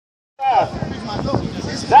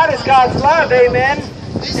That is God's love, amen.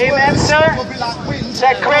 Amen, sir.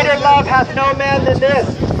 That greater love hath no man than this,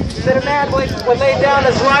 that a man would lay down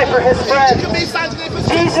his life for his friend.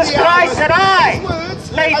 Jesus Christ said, I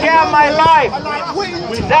lay down my life,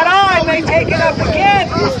 that I may take it up again.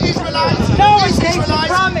 No one takes it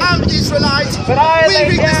from me, but I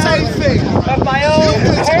lay down of my own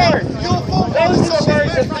accord. Those are the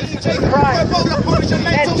words of Jesus Christ.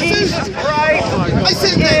 And Jesus Christ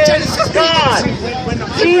is God.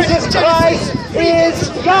 Jesus Christ is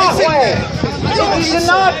Yahweh. If you do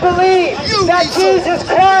not believe that Jesus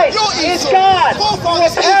Christ is God, you will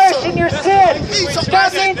perish in your sin.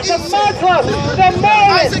 That means the Muslim, the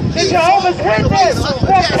Mormon, the Jehovah's Witness will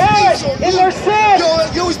perish in their sin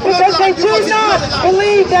because they do not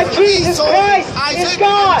believe that Jesus Christ is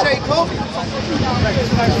God.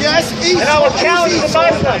 And I will challenge the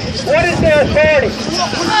Muslims. What is their authority?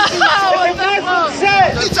 If the Muslim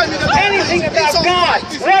says anything about God,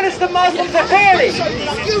 what is the Muslim's authority?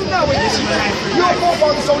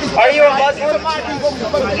 Are you a Muslim?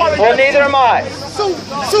 Well, neither am I.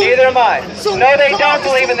 Neither am I. No, they don't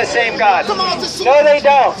believe in the same God. No, they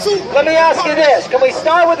don't. Let me ask you this. Can we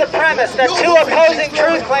start with the premise that two opposing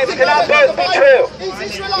truth claims cannot both be true?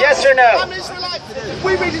 Yes or no?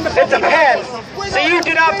 It depends. So you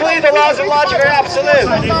do not believe the laws of logic are absolute?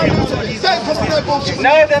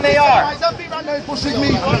 No, then they are.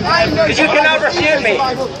 Because you cannot refute me.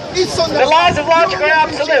 The laws of logic are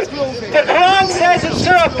absolute. The Quran says in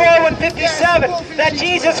Surah 4:157 that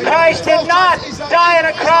Jesus Christ did not die on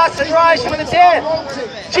a cross and rise from the dead.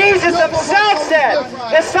 Jesus himself said,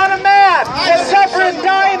 the Son of Man will suffer and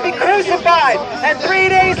die and be crucified, and 3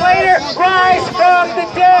 days later rise from the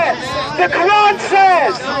dead. The Quran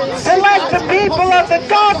says to let the people of the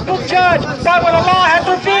gospel judge by what Allah hath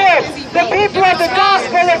revealed. The people of the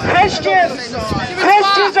gospel are Christians.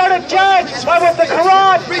 Christians are to judge by what the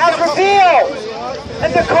Quran has revealed.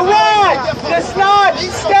 And the Quran does not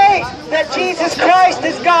state that Jesus Christ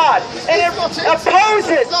is God. And it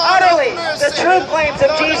opposes utterly the true claims of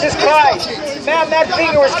Jesus Christ. Ma'am, that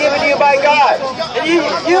finger was given to you by God. And you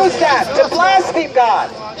use that to blaspheme God.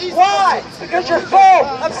 Why? Because you're full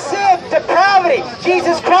of sin, depravity.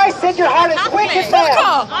 Jesus Christ said your heart is wicked, man.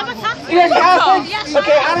 You're a Catholic?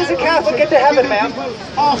 Okay, how does a Catholic get to heaven, ma'am?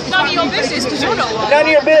 None of your business, because you're not one. None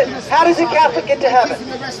of your business. How does a Catholic get to heaven?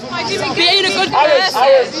 Being a good person.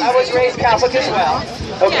 I was raised Catholic as well.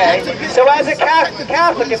 Okay, so as a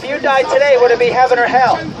Catholic, if you died today, would it be heaven or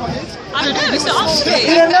hell? I don't know, it's not up to me.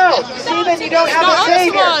 You don't know. See, then you don't have a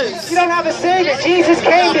Savior. You don't have a Savior. Jesus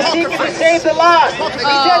came to seek and to save the lost.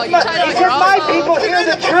 He said, my people hear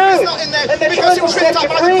the truth, and the truth will set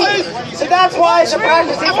you free. So that's why as a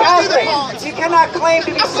practicing Catholic, you cannot claim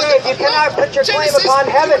to be saved. You cannot put your claim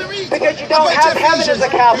upon heaven, because you don't have heaven as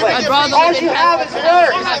a Catholic. All you have is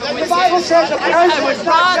works. The Bible says a person is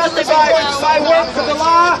not justified by works of the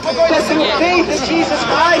law, but through faith in Jesus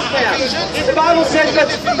Christ now. The Bible says,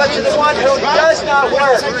 but to the one who does not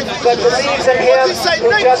work, but believes in him who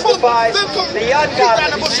justifies the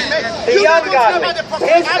ungodly. The ungodly.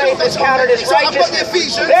 His faith is counted as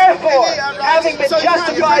righteousness. Therefore, having been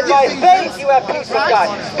justified by faith, you have peace with God.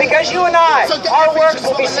 Because you and I, our works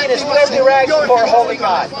will be seen as filthy rags before a holy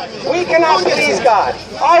God. We cannot please God.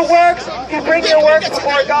 Our works, you bring your works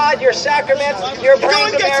before God, your sacraments, your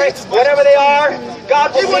praying to Mary, whatever they are,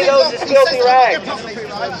 God will see those as filthy rags.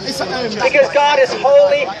 Because God is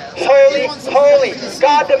holy, holy, holy.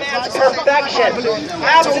 God demands perfection,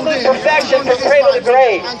 absolute perfection from cradle to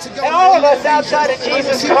grave. And all of us outside of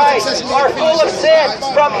Jesus Christ are full of sin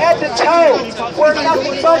from head to toe. We're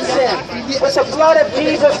nothing but sin. But the blood of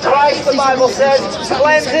Jesus Christ, the Bible says,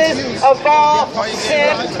 cleanses of all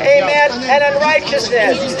sin, amen, and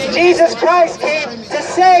unrighteousness. Jesus Christ came to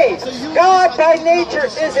save. God by nature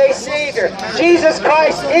is a Savior. Jesus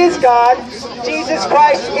Christ is God. Jesus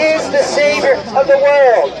Christ is the Savior of the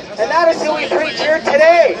world. And that is who we preach here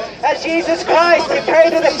today. As Jesus Christ, he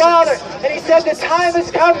prayed to the Father, and he said, the time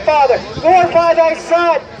has come, Father. Glorify thy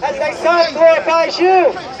Son, as thy Son glorifies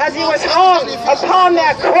you. As he was hung upon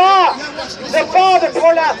that cross, the Father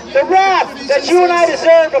poured out the wrath that you and I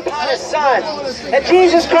deserve upon his Son. And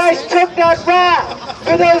Jesus Christ took that wrath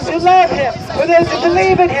for those who love him, for those who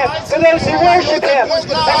believe in him, for those who worship him. And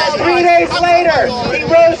then 3 days later, he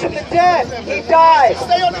rose from the dead. He died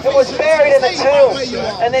and was buried in the tomb.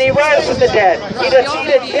 And then he rose from the dead. He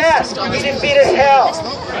defeated death. He defeated hell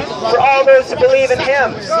for all those who believe in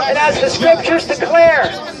him. And as the scriptures declare,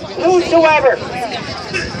 whosoever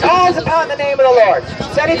calls upon the name of the Lord,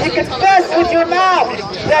 that if you confess with your mouth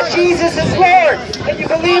that Jesus is Lord, and you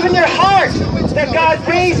believe in your heart that God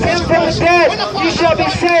raised him from the dead, you shall be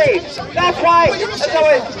saved. That's why, as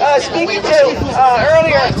I was speaking to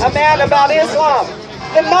earlier, a man about Islam,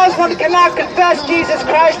 the Muslim cannot confess Jesus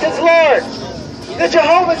Christ as Lord. The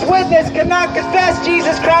Jehovah's Witness cannot confess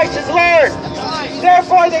Jesus Christ as Lord.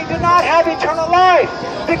 Therefore, they do not have eternal life,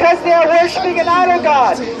 because they are worshiping an idol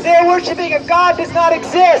god. They are worshiping a God that does not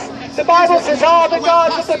exist. The Bible says all the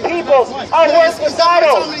gods of the peoples are worthless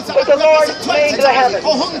idols, but the Lord made the heavens.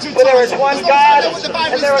 For there is one God,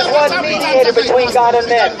 and there is one mediator between God and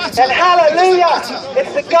men. And hallelujah,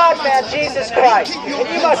 it's the God-man, Jesus Christ. And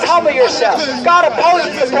you must humble yourself. God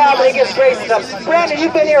opposes the proud, but he gives grace to them. Brandon,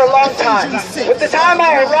 you've been here a long time. With the time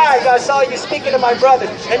I arrived, I saw you speaking to my brother,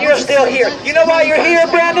 and you're still here. You know why you're here,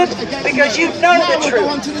 Brandon? Because you know the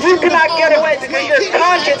truth. You cannot get away because your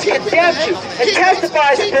conscience condemns you and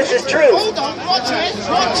testifies that this is true. Hold on, watch it.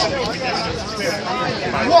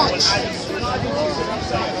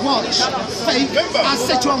 Watch. Fake. I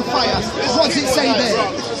set you on fire. What does it say there?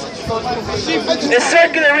 Is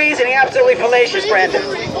circular reasoning absolutely fallacious, Brandon?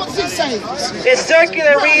 What does it say? Is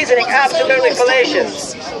circular reasoning absolutely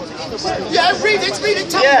fallacious? Yeah, read it.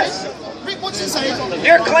 Tell yes. me. What's it say?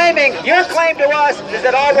 Your claim to us is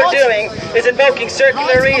that all we're doing is invoking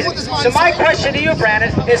circular reasoning. So my question to you,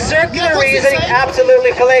 Brandon, is circular reasoning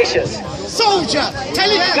absolutely fallacious? Soldier, tell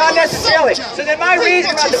him. Not necessarily. So then my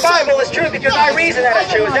reason about the Bible is true because my reason that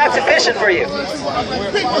is true. Is that sufficient for you?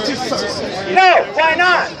 No, why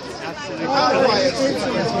not?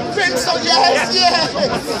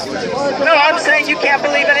 No, I'm saying you can't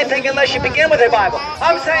believe anything unless you begin with the Bible.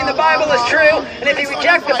 I'm saying the Bible is true, and if you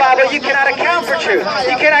reject the Bible, you cannot account for truth.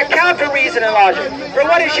 You cannot account for reason and logic. For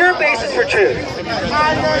what is your basis for truth?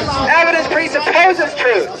 Evidence presupposes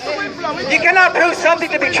truth. You cannot prove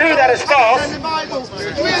something to be true that is false.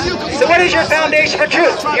 So what is your foundation for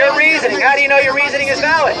truth? Your reasoning. How do you know your reasoning is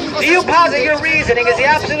valid? Do you posit your reasoning is the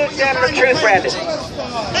absolute standard of truth, Brandon?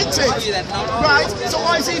 Right, so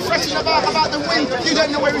why is he fretting about the wind? You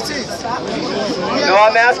don't know where it is. No,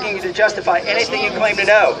 I'm asking you to justify anything you claim to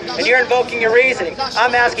know. And you're invoking your reasoning.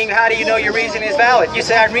 I'm asking you, how do you know your reasoning is valid? You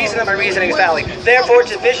say, I reason that my reasoning is valid. Therefore,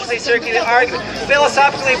 it's a viciously circular argument.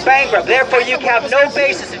 Philosophically bankrupt. Therefore, you have no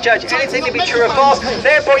basis to judge anything to be true or false.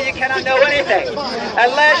 Therefore, you cannot know anything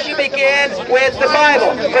unless you begin with the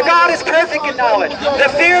Bible. For God is perfect in knowledge. The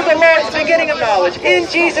fear of the Lord is the beginning of knowledge. In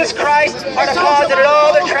Jesus Christ are deposited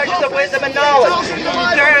all the treasures of wisdom and knowledge.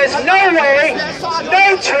 There is no way,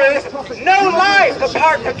 no truth, no life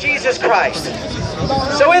apart from Jesus Christ.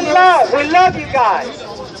 So in love, we love you guys.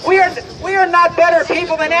 We are not better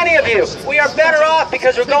people than any of you. We are better off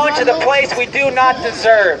because we're going to the place we do not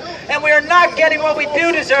deserve. And we are not getting what we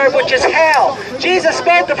do deserve, which is hell. Jesus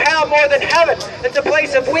spoke of hell more than heaven. It's a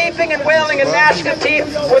place of weeping and wailing and gnashing of teeth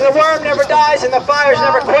where the worm never dies and the fire's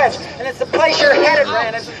never quenched. And it's the place you're headed,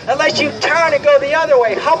 Brandon, unless you turn and go the other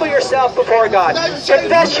way. Humble yourself before God.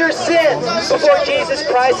 Confess your sins before Jesus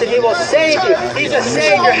Christ and he will save you. He's a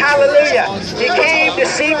Savior. Hallelujah. He came to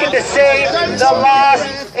seek and to save the lost.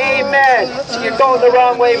 Amen. You're going the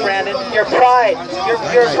wrong way, Brandon. Your pride.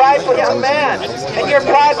 You're a prideful young man. And your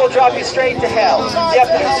pride will drop you straight to hell. You have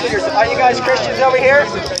to humble yourself. Are you guys Christians over here?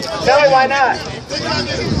 Tell me why not.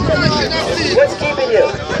 What's keeping you?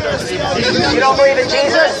 You don't believe in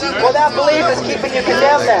Jesus? Well, that belief is keeping you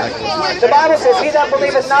condemned then. The Bible says, he that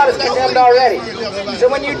believeth not is condemned already. So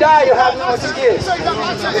when you die, you'll have no excuse.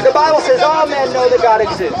 The Bible says all men know that God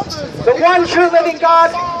exists. The one true living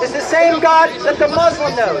God is the same God that the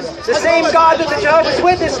Muslim knows. The same God that the Jehovah's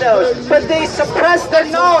Witness knows. But they suppress their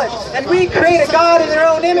knowledge and recreate a God in their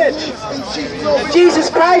own image. Jesus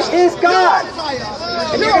Christ is God.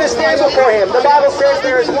 And you're going to stand before him. The Bible says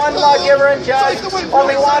there is one lawgiver and judge,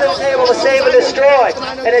 only one who is able to save and destroy,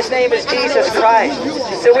 and his name is Jesus Christ.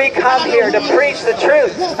 So we come here to preach the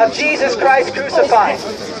truth of Jesus Christ crucified.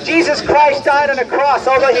 Jesus Christ died on a cross,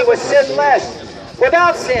 although he was sinless.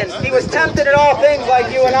 Without sin, he was tempted in all things like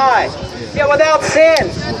you and I. Yet without sin,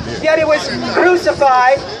 yet he was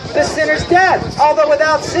crucified the sinner's death. Although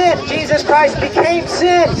without sin, Jesus Christ became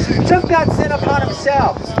sin, took that sin upon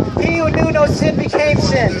himself. He who knew no sin became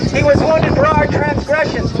sin. He was wounded for our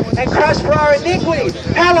transgressions and crushed for our iniquities.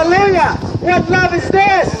 Hallelujah! What love is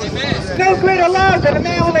this? No greater love than a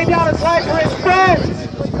man will lay down his life for his friends.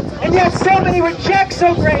 And yet so many reject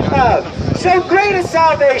so great love. So great is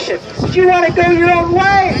salvation. But you want to go your own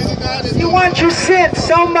way. You want your sin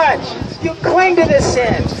so much. You cling to this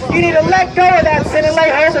sin. You need to let go of that sin and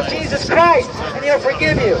lay hold of Jesus Christ, and he'll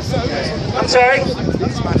forgive you. I'm sorry?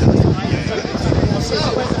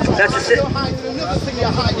 That's a sin.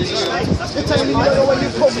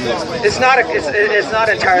 It's not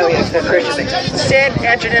entirely a Christian thing. Sin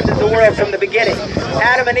entered into the world from the beginning.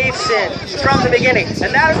 Adam and Eve sinned from the beginning.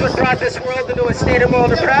 And that is what brought this world into a state of moral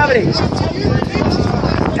depravity.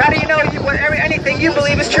 How do you know anything you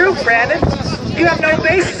believe is true, Brandon? You have no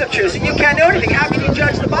basis of truth, and you can't know anything. How can you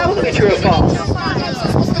judge the Bible to be true or false?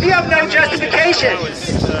 You have no justification.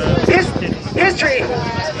 History.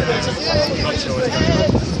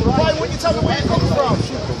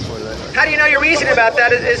 How do you know your reasoning about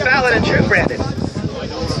that is valid and true, Brandon?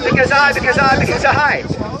 Because I.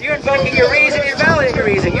 You're invoking your reason, you're validating your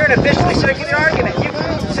reason. You're an officially circular argument.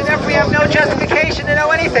 So therefore you have no justification to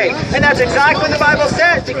know anything. And that's exactly what the Bible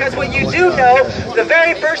says, because what you do know, the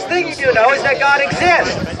very first thing you do know is that God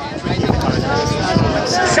exists.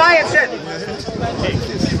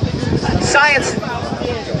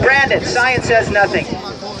 Brandon, science says nothing.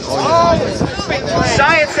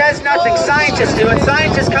 Science says nothing. Scientists do it.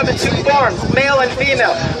 Scientists come in two forms, male and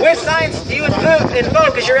female. Which science do you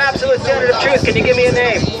invoke as your absolute standard of truth? Can you give me a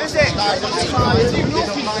name? So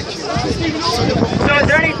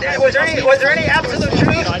was there any absolute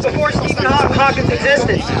truth before Stephen Hawking's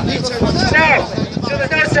existence? No. So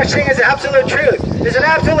there's no such thing as absolute truth. Is it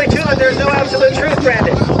absolutely true that there's no absolute truth,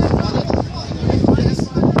 Brandon?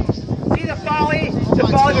 See the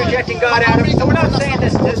folly rejecting God, Adam. So we're not saying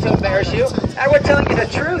this to embarrass you. And we're telling you the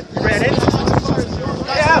truth, Brandon.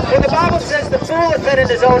 Yeah, when the Bible says the fool has said in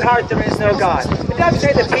his own heart there is no God. It doesn't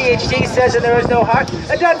say the PhD says that there is no heart.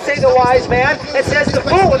 It doesn't say the wise man. It says the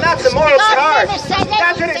fool, and that's a moral charge.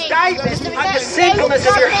 That's an indictment on the sinfulness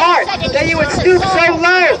of your heart. That you would stoop so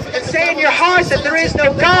low and say in your heart that there is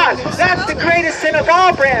no God. That's the greatest sin of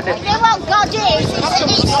all, Brandon. You know what God is?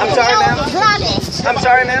 I'm sorry, ma'am. I'm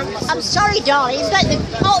sorry, ma'am. I'm sorry, darling, but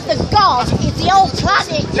the God is the old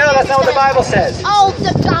planet. No, that's not what the Bible says. Oh,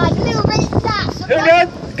 the God. Who wrote that? Who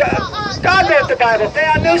wrote? God wrote the Bible.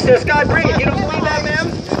 Theonoustos, God breathed. You don't believe that, ma'am?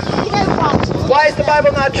 You know what? Why is the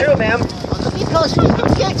Bible not true, ma'am? Because you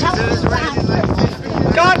tell me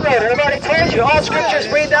God wrote it. I've already told you. All Scripture is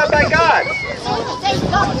breathed out by God.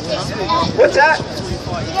 What's that? You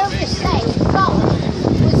don't just say God was in the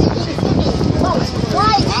beginning.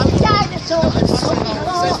 Why is dinosaurs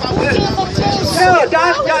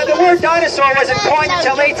No, the word dinosaur wasn't coined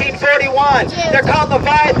until 1841. They're called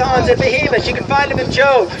leviathans and behemoths. You can find them in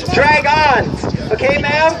Job. Dragons. Okay,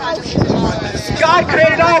 ma'am? God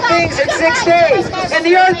created all things in 6 days. And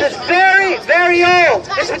the earth is very, very old.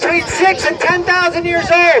 It's between 6 and 10,000 years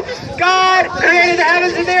old. God created the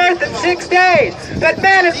heavens and the earth in 6 days. But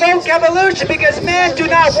men invoke evolution because men do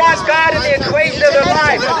not want God in the equation of their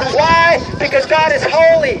life. Why? Because God is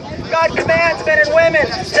holy. God commands men and women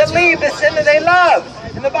to leave the sin that they love.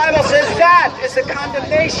 And the Bible says that is the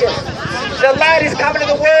condemnation. The light is coming to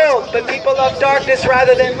the world, but people love darkness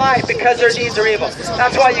rather than light because their deeds are evil.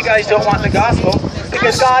 That's why you guys don't want the gospel,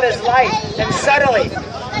 because God is light. And suddenly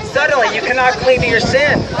you cannot cling to your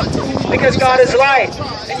sin because God is light.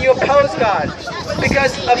 And you oppose God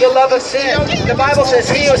because of the love of sin. The Bible says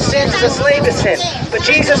he who sins is a slave to sin. But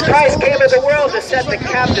Jesus Christ came to the world to set the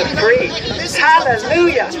captive free.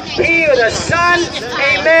 Hallelujah. He who the Son,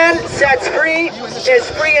 amen, sets free is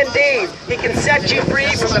free indeed. He can set you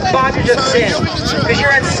free from the bondage of sin because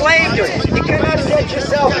you're enslaved to it. You cannot set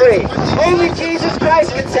yourself free. Only Jesus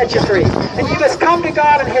Christ can set you free. And you must come to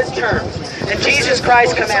God on his terms. And Jesus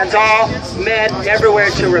Christ commands all men everywhere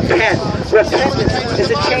to repent. Repentance is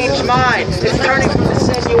a changed mind. It's turning from the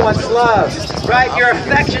sin you once loved. Right? Your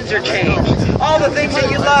affections are changed. All the things that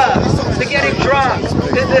you love, the getting drunk,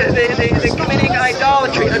 the committing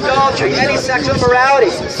adultery, any sexual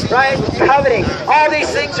immorality, right? Coveting. All these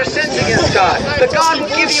things are sins against God. But God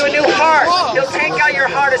will give you a new heart. He'll take out your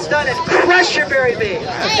heart of stone and crush your very being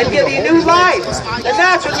and give you new life. And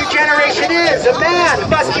that's what regeneration is. A man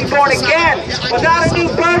must be born again. Without a new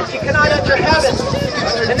birth, you cannot enter heaven.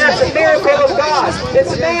 And that's a miracle of God.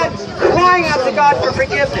 It's man crying out to God for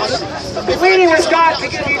forgiveness, pleading with God to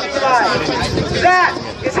give you new life. That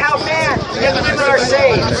is how man and women are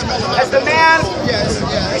saved. As the man,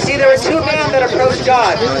 you see, there were two men that approached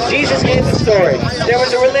God. Jesus gave the story. There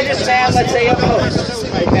was a religious man, let's say a pope,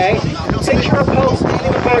 okay? Picture a pope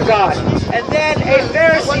standing before God. And then a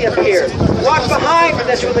Pharisee appeared, walked behind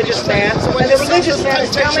this religious man, and the religious man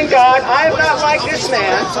is telling God, I am not like this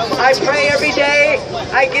man. I pray every day,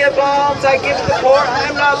 I give alms, I give to the poor, I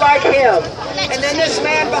am not like him. And then this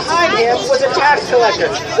man behind him was a tax collector,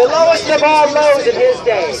 the lowest of all lows in his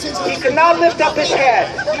day. He could not lift up his head.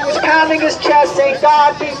 He was pounding his chest saying,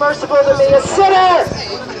 God, be merciful to me, a sinner!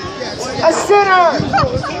 A sinner!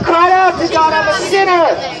 He cried out to God, I'm a sinner!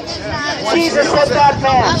 sinner. Jesus said that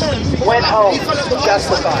man went home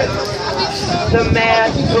justified. The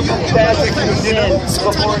man who confessed his sin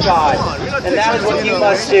before God. And that is what you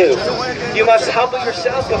must do. You must humble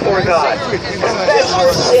yourself before God. Confess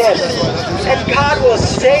your sin. And God will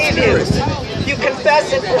save you. You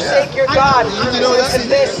confess and forsake your God.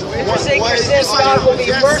 Confess and forsake your sins. God will be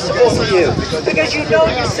merciful to you. Because you know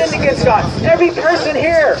you sinned against God. Every person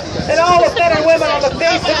here and all the men and women on the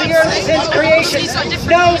face of the earth since creation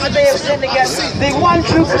knows that they have sinned against the one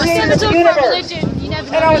true creator of the universe.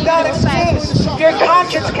 And are without excuse. Your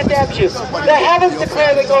conscience condemns you. The heavens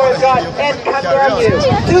declare the glory of God and condemn you.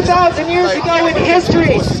 2,000 years ago in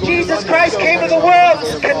history, Jesus Christ came to the world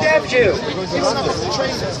and condemned you.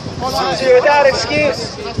 So you're without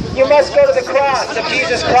excuse. You must go to the cross of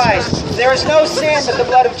Jesus Christ. There is no sin that the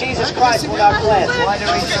blood of Jesus Christ will not cleanse.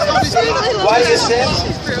 Why do you sin?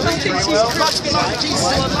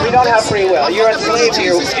 We don't have free will. You're enslaved to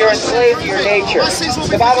your nature.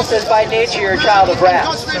 The Bible says by nature you're a child of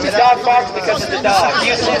wrath. The dog barks because it's a dog.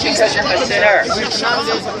 You sin because you're a sinner.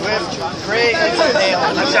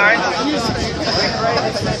 I'm sorry?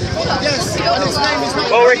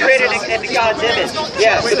 Well, we're created in God's image.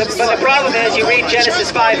 Yes, but the problem is you read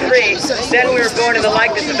Genesis 5:3, then we were born in the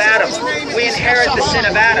likeness of Adam. We inherit the sin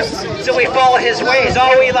of Adam. So we follow his ways.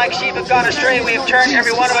 All we like sheep have gone astray. We have turned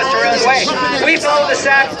every one of us our own way. We followed the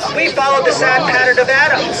sad pattern of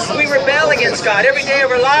Adam. We rebel against God every day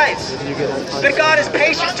of our lives. But God is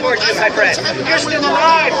patient towards you, my friend. You're still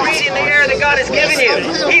alive, breathing the air that God has given you.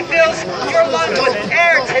 He fills your lungs with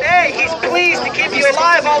air today. He's pleased to keep you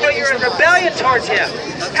alive, although you're in rebellion towards him.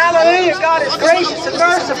 Hallelujah, God is gracious and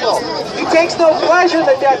merciful. He takes no pleasure in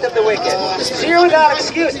the death of the wicked. So you're without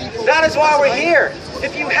excuse. That is why we're here.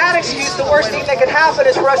 If you had excuse, the worst thing that could happen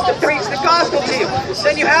is for us to preach the gospel to you.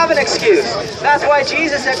 Then you have an excuse. That's why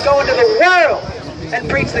Jesus said, go into the world and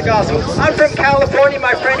preach the gospel. I'm from California,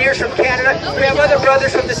 my friend here's from Canada. We have other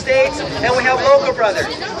brothers from the States, and we have local brothers.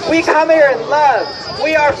 We come here and love.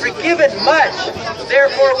 We are forgiven much.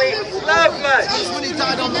 Therefore, we love much.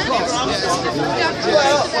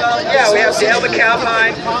 Well, yeah, we have Dale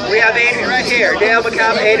McAlpine. We have Adrian right here. Dale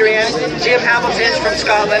McAlpine, Adrian. Jim Hamilton's from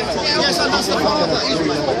Scotland.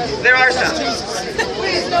 There are some.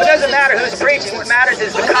 It doesn't matter who's preaching. What matters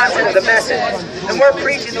is the content of the message. And we're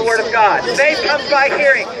preaching the Word of God. Faith comes by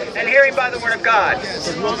hearing, and hearing by the Word of God.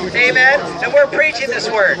 Amen? And we're preaching this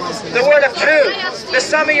Word. The Word of truth. The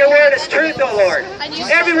sum of your Word is truth, O Lord.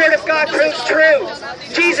 Every Word of God proves true.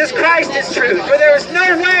 Jesus Christ is truth. For there is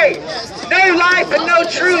no way, no life, and no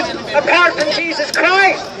truth apart from Jesus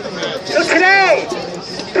Christ. So today,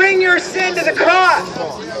 bring your sin to the cross.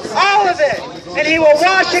 All of it. And he will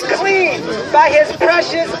wash it clean by his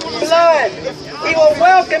precious blood. He will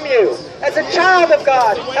welcome you as a child of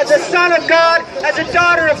God, as a son of God, as a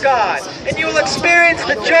daughter of God. And you will experience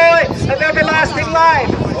the joy of everlasting life,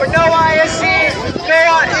 where no eye has seen,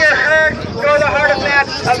 no ear heard, nor the heart of man.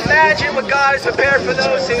 Imagine what God has prepared for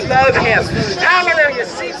those who love him. Hallelujah.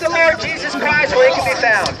 Seek the Lord Jesus Christ where he can be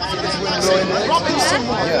found.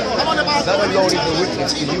 Not alone is a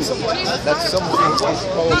witness to you that something is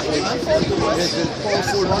powerful. There's a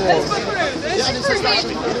powerful law.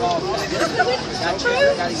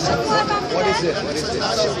 What is it? What is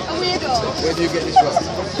it? Where do you get this from?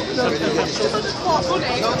 No,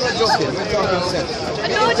 I'm not joking. We're talking sense.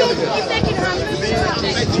 You're taking her.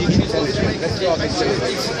 Let's talk in sense.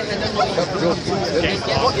 Stop joking.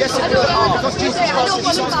 Yes, it will. Because Jesus Christ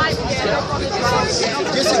is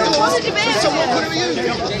Yes, it will. So what are you?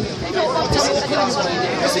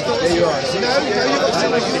 There you are. No, you've got to say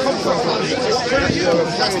where you come from. Where are you?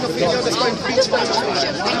 That's nothing else. That's going to be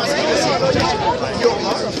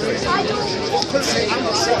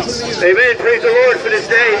Amen. Praise the Lord for this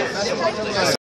day.